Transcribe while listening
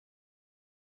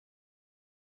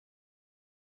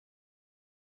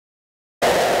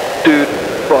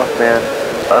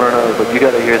I don't know, but you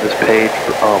gotta hear this page,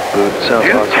 boot. Sounds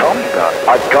Dude, awesome. tell me about it.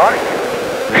 I've got it.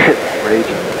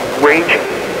 Raging. Raging.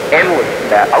 Endless,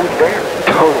 Matt. I was there.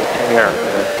 Total tear,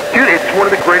 man. Dude, it's one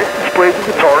of the greatest displays of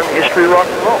guitar in the history of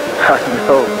rock and roll. I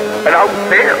know. And I was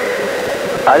there.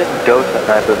 I didn't dose that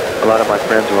night, but a lot of my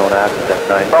friends were on acid that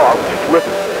night. Oh, I was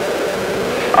flipping.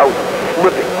 I was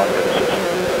flipping on doses.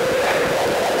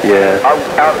 Yeah. I was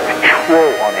out of control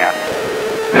on acid.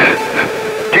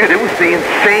 Dude, it was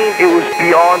it was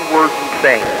beyond words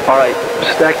insane. Alright,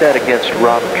 stack that against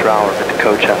Robin Trower at the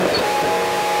Coach House.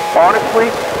 Honestly,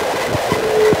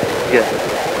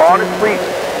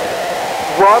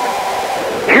 Robin,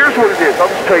 here's what it is. I'll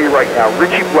just tell you right now.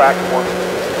 Richie Blackmore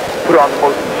put on the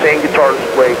most insane guitar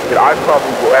display that I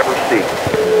probably will ever see.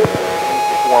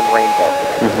 Perform Rainbow.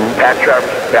 Pat Travers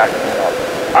is backing him up.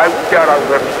 I doubt I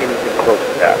will ever see anything close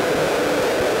to that.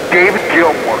 David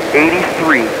Gilmour,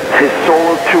 83, his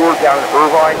solo tour down in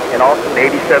Irvine, and also in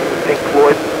 87 with Pink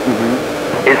Floyd,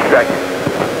 is second.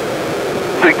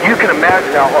 So you can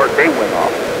imagine how hard they went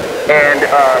off. And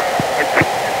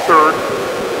third.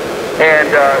 And,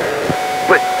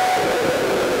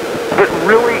 but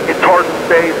really, it's hard to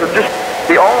say.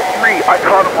 I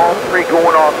caught them all three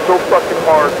going off so fucking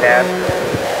hard, man.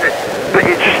 But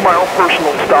it's just my own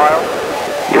personal style.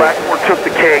 Blackmore took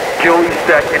the cake, Gilly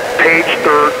second, Page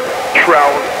third,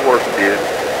 Trower fourth, dude.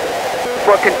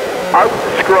 Fucking, I would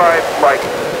describe, like,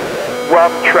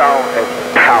 Rob Trower as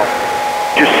power.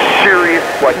 Just serious,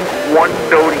 like,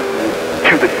 one-noting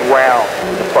to the ground,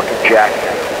 the fucking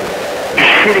jackass.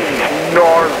 Just hitting these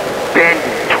gnarly,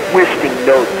 bending, twisting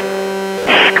notes.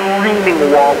 Screaming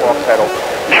wah-wah pedal.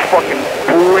 Just fucking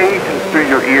blazing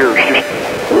through your ears. Just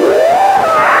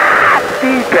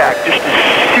feedback, just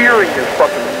searing your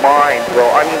fucking mind, bro.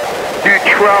 I mean, dude,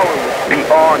 Trower was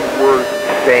beyond words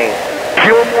insane.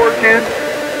 Gilmour, dude,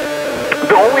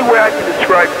 the only way I can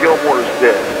describe Gilmour is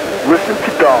this. Listen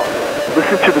to Dog.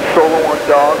 Listen to the solo on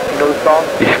Dog. You know the song?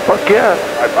 Fuck yeah.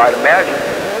 I'd imagine.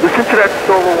 Listen to that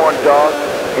solo on Dog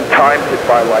and times it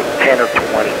by like 10 or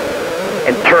 20.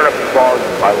 And turn up the volume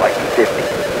by like 50.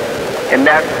 And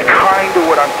that's kind of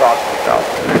what I'm talking about.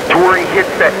 To where he hits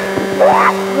that, you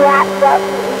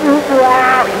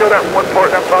know that one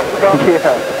part I'm talking about?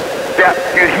 Yeah. That,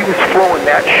 dude, he was flowing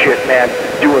that shit, man,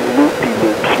 doing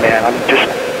loop-de-loops, man. I mean, just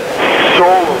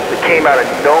solos that came out of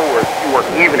nowhere you weren't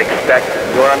even expecting,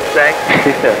 you know what I'm saying?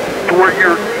 Yeah. To where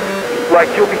you're, like,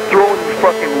 you'll be throwing these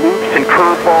fucking loops and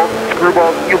curveballs and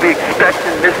screwballs, and you'll be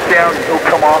expecting this sound, and he'll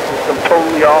come off with some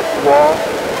totally off the wall,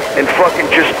 and fucking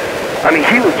just, I mean,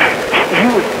 he was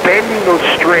bending those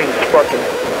strings, fucking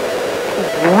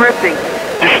ripping,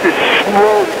 just this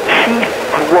slow,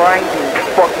 teeth-grinding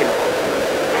fucking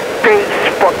face,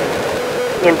 fucking,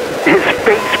 and his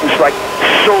face was like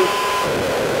so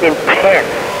intense.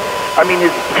 I mean,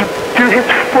 his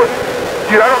foot,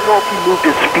 dude, I don't know if he moved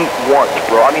his feet once,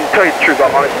 bro. I mean, to tell you the truth,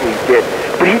 honestly, he did.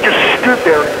 But he just stood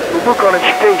there, the look on his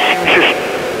face, he was just,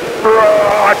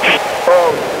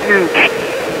 oh, dude,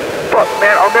 fuck,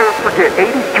 man, I'll never forget,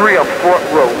 83 on front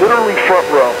row, literally front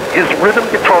row. His rhythm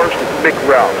guitarist is Mick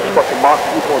Rouse, fucking Mock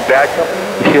People and Bad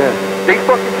Company. Yeah. They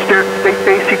fucking they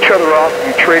face each other off,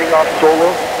 you're trading off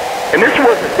solos. And this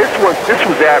was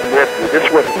ad lib, dude. This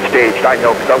wasn't staged, I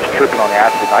know, because I was tripping on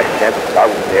acid, and I sensed it, I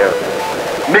was there.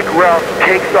 Mick Rouse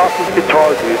takes off his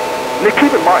guitar, dude. And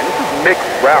keep in mind, this is Mick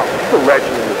Rouse. He's a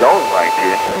legend in his own right,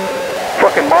 dude.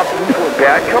 Fucking Mock People and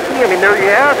Bad Company, I mean, there you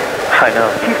have it. I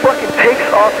know. He fucking takes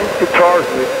off his guitar,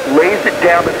 dude, lays it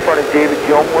down in front of David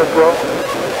Gilmour, bro.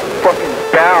 Fucking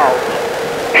bows,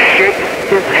 shakes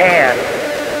his hand,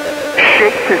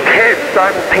 shakes his head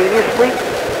simultaneously,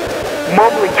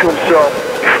 mumbling to himself,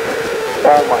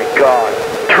 oh my God,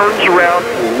 turns around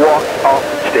and walks off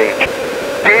the stage.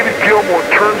 David Gilmour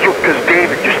turns around, because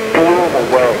David just blew him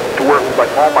away to where it was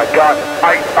like, oh my God,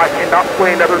 I cannot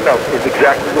play another note, is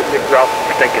exactly what Mick Rouse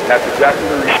was thinking. That's exactly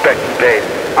the respect he paid.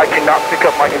 I cannot pick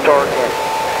up my guitar again.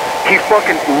 He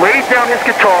fucking laid down his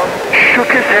guitar,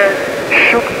 shook his head,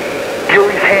 shook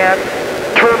Gilly's hand,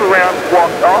 turned around,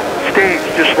 walked off the stage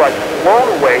just like blown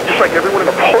away, just like everyone in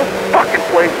the whole fucking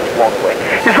place was blown away.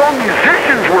 His own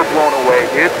musicians were blown away,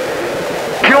 dude.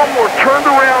 Gilmour turned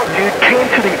around, dude, came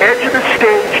to the edge of the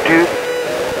stage, dude,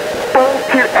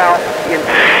 bolted out,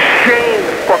 insane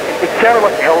fucking, it sounded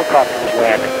like a helicopter was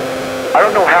landing. I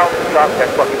don't know how he got that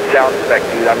fucking sound effect,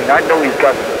 dude. I mean, I know he's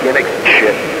got some gimmicks and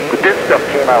shit, but this stuff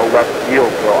came out of left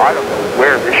field, bro. I don't know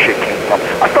where this shit came from.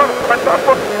 I thought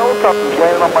fucking helicopter was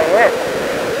landing on my head.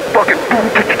 Fucking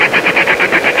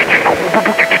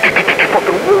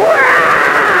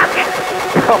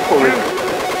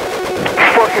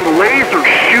fucking lasers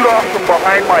shoot off from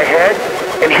behind my head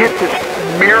and hit this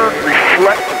mirrored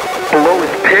reflector below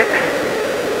his picks,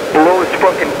 below his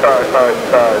fucking,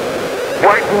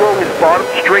 right below his bottom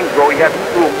string, bro. He had this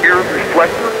little mirrored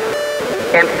reflector.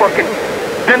 And fucking,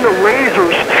 then the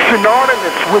lasers,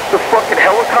 synonymous with the fucking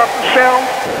helicopter sound,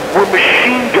 were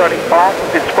machine gunning off of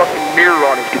his fucking mirror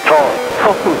on his guitar.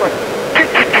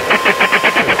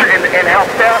 And how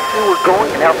fast we were going,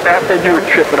 and how fast You were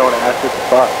tripping on acid.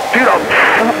 Fuck. dude, I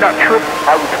was not tripping.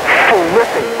 I was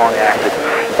flipping on acid.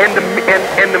 And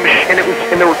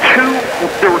there were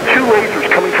two lasers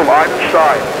coming from either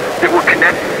side that were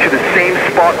connected to the same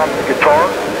spot on the guitar,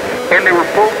 and they were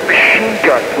both machine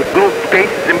guns with little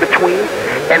spaces in between,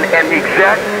 and the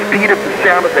exact speed of the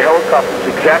sound of the helicopter was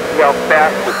exactly how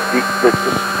fast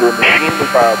the machine was,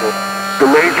 the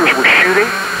lasers were shooting.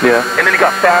 Yeah. And then it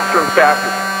got faster and faster.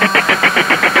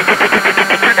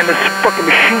 And this fucking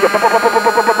machine gun,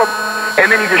 and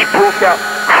then he just broke out,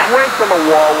 cranked on the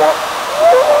wall.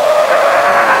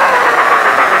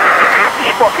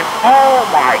 Just fucking, oh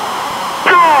my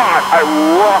God, I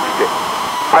lost it.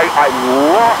 I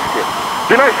lost it.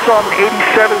 Then I saw him in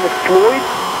 '87 with Floyd.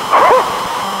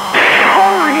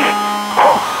 Sorry.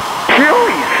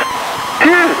 Achilles.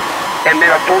 Dude. And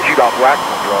then I told you about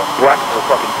Blackmore, bro. Blackmore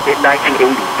fucking in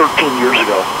 1980, 13 years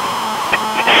ago.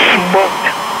 Smoked.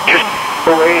 Just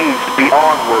blazed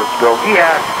beyond words, bro.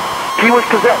 He was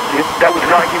possessed, dude. That was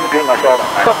not a human being I saw that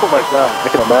night. Oh my God. I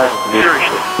can imagine.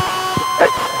 Seriously. Hey,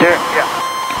 Darren. Yeah.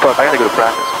 Fuck, I gotta go to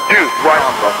practice. Dude, right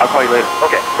on, bro. I'll call you later.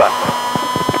 Okay, bye.